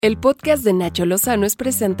El podcast de Nacho Lozano es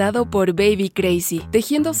presentado por Baby Crazy,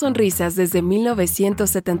 tejiendo sonrisas desde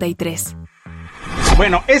 1973.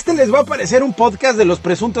 Bueno, les va a parecer un podcast de los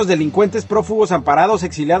presuntos delincuentes, prófugos, amparados,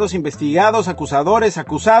 exiliados, investigados, acusadores,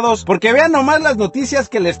 acusados, porque vean nomás las noticias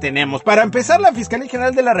que les tenemos. Para empezar, la Fiscalía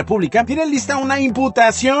General de la República tiene lista una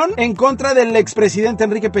imputación en contra del expresidente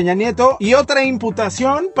Enrique Peña Nieto y otra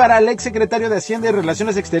imputación para el exsecretario de Hacienda y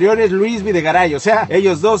Relaciones Exteriores, Luis Videgaray. O sea,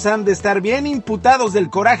 ellos dos han de estar bien imputados del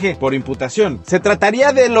coraje por imputación. Se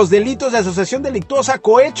trataría de los delitos de asociación delictuosa,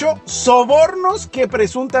 cohecho, sobornos que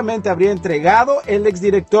presuntamente habría entregado el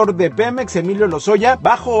exdirector de Pemex, Emilio Lozoya,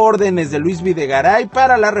 bajo órdenes de Luis Videgaray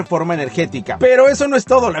para la reforma energética. Pero eso no es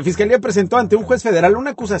todo. La Fiscalía presentó ante un juez federal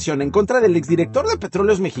una acusación en contra del exdirector de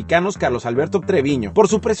Petróleos Mexicanos, Carlos Alberto Treviño, por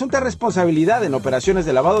su presunta responsabilidad en operaciones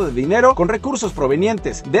de lavado de dinero con recursos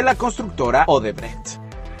provenientes de la constructora Odebrecht.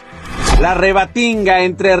 La rebatinga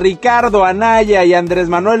entre Ricardo Anaya y Andrés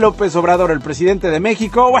Manuel López Obrador, el presidente de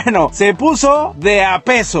México, se puso de a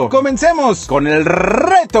peso. Comencemos con el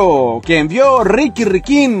reto que envió Ricky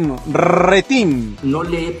Riquín Retín. No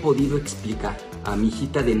le he podido explicar a mi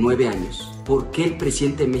hijita de 9 años por qué el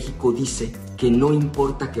presidente de México dice que no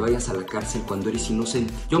importa que vayas a la cárcel cuando eres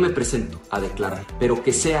inocente. Yo me presento a declarar, pero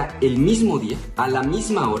que sea el mismo día, a la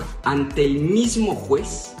misma hora, ante el mismo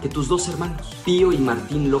juez que tus dos hermanos, Pío y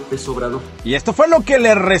Martín López Obrador. Y esto fue lo que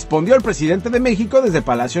le respondió el presidente de México desde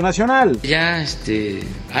Palacio Nacional. Ya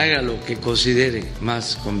haga lo que considere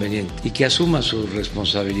más conveniente y que asuma su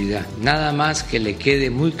responsabilidad. Nada más que le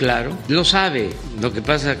quede muy claro, lo sabe, lo que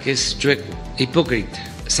pasa que es chueco, hipócrita.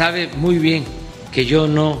 Sabe muy bien que yo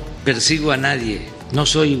no persigo a nadie, no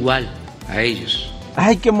soy igual a ellos.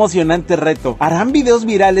 ¡Ay, qué emocionante reto! ¿Harán videos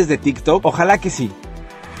virales de TikTok? Ojalá que sí.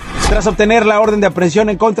 Tras obtener la orden de aprehensión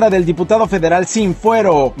en contra del diputado federal sin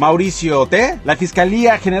fuero Mauricio T., la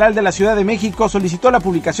Fiscalía General de la Ciudad de México solicitó la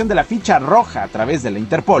publicación de la ficha roja a través de la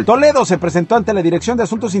Interpol. Toledo se presentó ante la Dirección de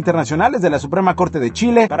Asuntos Internacionales de la Suprema Corte de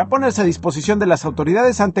Chile para ponerse a disposición de las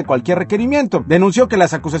autoridades ante cualquier requerimiento. Denunció que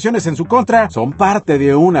las acusaciones en su contra son parte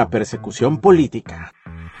de una persecución política.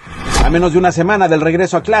 A menos de una semana del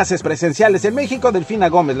regreso a clases presenciales en México, Delfina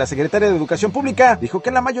Gómez, la secretaria de Educación Pública, dijo que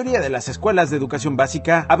la mayoría de las escuelas de educación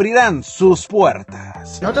básica abrirán sus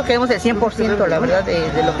puertas. Nosotros queremos el 100%, la verdad,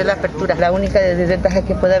 de lo que es la apertura. La única desventaja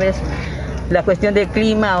que puede haber es la cuestión del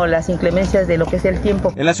clima o las inclemencias de lo que es el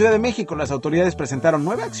tiempo. En la Ciudad de México, las autoridades presentaron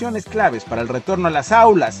 9 acciones claves para el retorno a las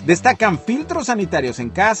aulas. Destacan filtros sanitarios en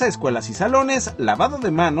casa, escuelas y salones, lavado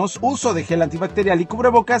de manos, uso de gel antibacterial y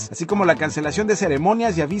cubrebocas, así como la cancelación de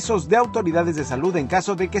ceremonias y avisos de autoridades de salud en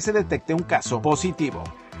caso de que se detecte un caso positivo.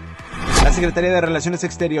 La Secretaría de Relaciones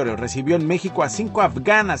Exteriores recibió en México a 5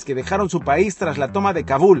 afganas que dejaron su país tras la toma de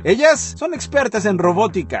Kabul. Ellas son expertas en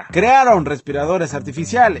robótica, crearon respiradores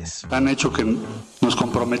artificiales. Han hecho que nos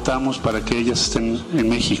comprometamos para que ellas estén en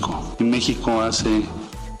México. Y México hace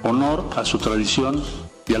honor a su tradición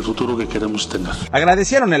y al futuro que queremos tener.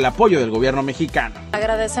 Agradecieron el apoyo del gobierno mexicano.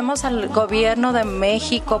 Agradecemos al gobierno de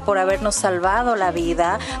México por habernos salvado la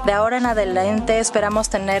vida. De ahora en adelante esperamos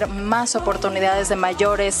tener más oportunidades de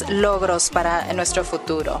mayores logros para nuestro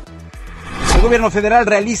futuro. El gobierno federal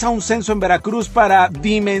realiza un censo en Veracruz para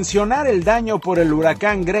dimensionar el daño por el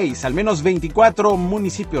huracán Grace. Al menos 24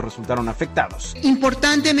 municipios resultaron afectados.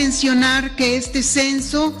 Importante mencionar que este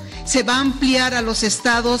censo se va a ampliar a los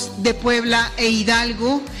estados de Puebla e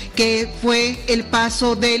Hidalgo, que fue el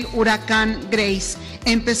paso del huracán Grace.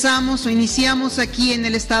 Iniciamos aquí en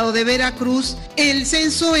el estado de Veracruz el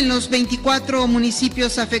censo en los 24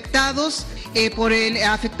 municipios afectados por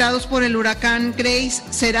el huracán Grace.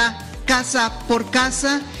 Será casa por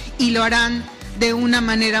casa y lo harán de una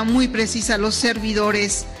manera muy precisa los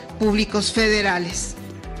servidores públicos federales.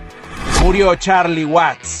 Murió Charlie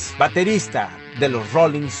Watts, baterista de los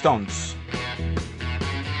Rolling Stones.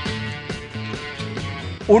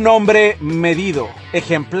 Un hombre medido,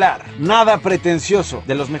 ejemplar, nada pretencioso,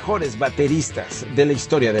 de los mejores bateristas de la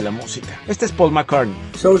historia de la música. Este es Paul McCartney.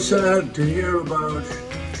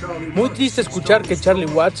 Muy triste escuchar que Charlie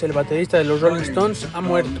Watts, el baterista de los Rolling Stones, ha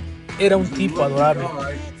muerto. Era un tipo adorable.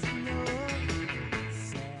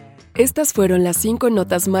 Estas fueron las 5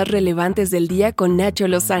 notas más relevantes del día con Nacho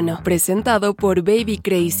Lozano, presentado por Baby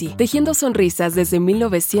Crazy, tejiendo sonrisas desde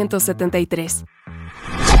 1973.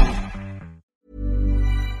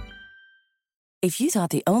 If you thought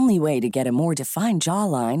the only way to get a more defined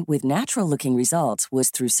jawline with natural-looking results was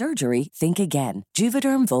through surgery, think again.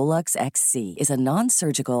 Juvederm Volux XC is a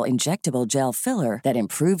non-surgical injectable gel filler that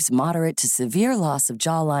improves moderate to severe loss of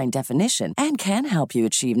jawline definition and can help you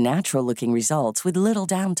achieve natural-looking results with little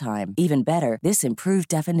downtime. Even better, this improved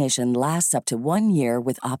definition lasts up to 1 year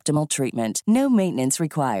with optimal treatment. No maintenance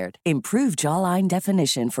required. Improve jawline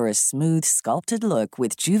definition for a smooth, sculpted look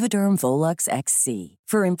with Juvederm Volux XC.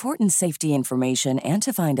 For important safety information and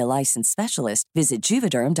to find a licensed specialist, visit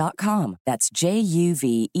Juvederm.com. That's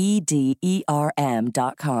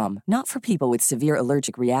JUVEDERM.com. Not for people with severe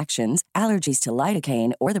allergic reactions, allergies to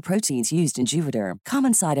lidocaine, or the proteins used in Juvederm.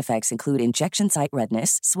 Common side effects include injection site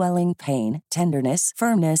redness, swelling, pain, tenderness,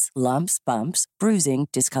 firmness, lumps, bumps, bruising,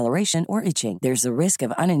 discoloration, or itching. There's a risk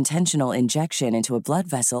of unintentional injection into a blood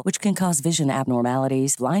vessel, which can cause vision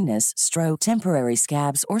abnormalities, blindness, stroke, temporary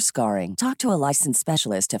scabs, or scarring. Talk to a licensed specialist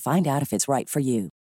to find out if it's right for you.